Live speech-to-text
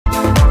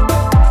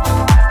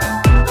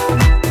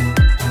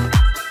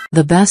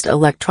The best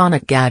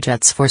electronic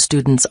gadgets for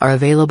students are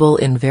available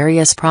in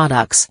various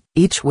products,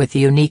 each with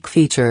unique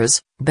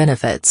features,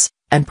 benefits,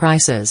 and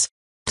prices.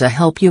 To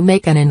help you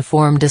make an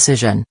informed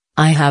decision,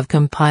 I have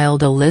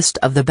compiled a list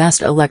of the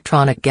best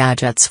electronic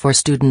gadgets for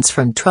students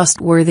from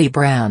trustworthy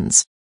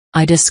brands.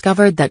 I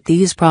discovered that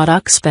these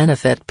products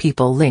benefit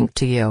people linked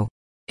to you.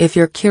 If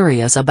you're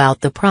curious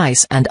about the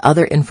price and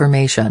other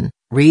information,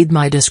 read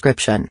my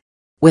description.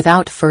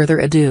 Without further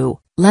ado,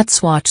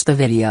 let's watch the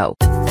video.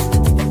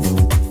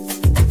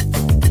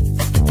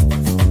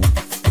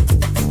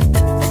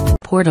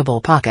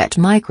 Portable Pocket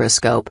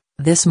Microscope.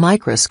 This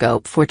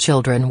microscope for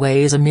children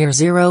weighs a mere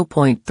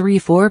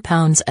 0.34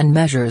 pounds and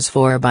measures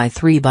 4 by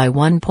 3 by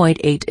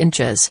 1.8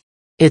 inches.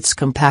 Its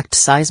compact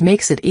size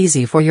makes it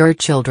easy for your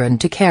children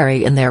to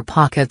carry in their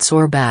pockets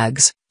or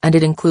bags, and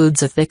it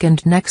includes a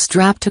thickened neck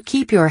strap to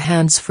keep your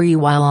hands free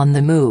while on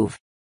the move.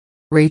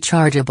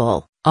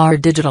 Rechargeable. Our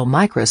digital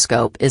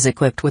microscope is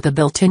equipped with a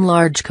built-in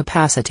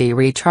large-capacity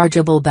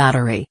rechargeable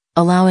battery,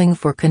 allowing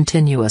for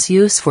continuous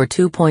use for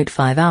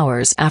 2.5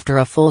 hours after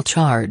a full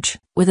charge,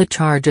 with a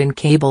charging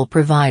cable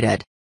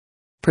provided.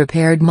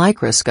 Prepared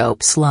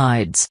Microscope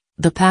Slides.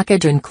 The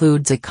package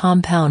includes a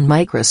compound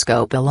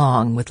microscope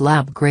along with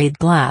lab-grade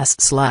glass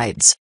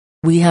slides.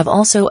 We have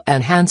also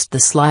enhanced the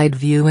slide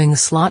viewing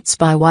slots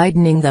by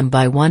widening them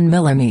by 1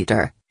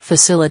 mm,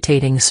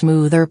 facilitating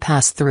smoother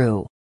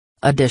pass-through.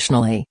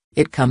 Additionally,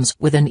 it comes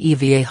with an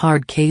EVA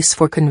hard case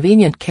for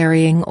convenient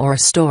carrying or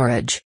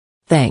storage.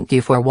 Thank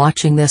you for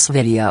watching this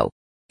video.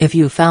 If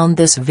you found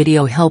this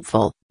video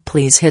helpful,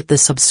 please hit the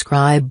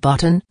subscribe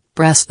button,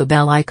 press the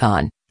bell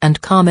icon,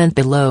 and comment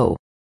below.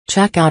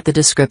 Check out the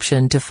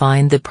description to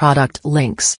find the product links.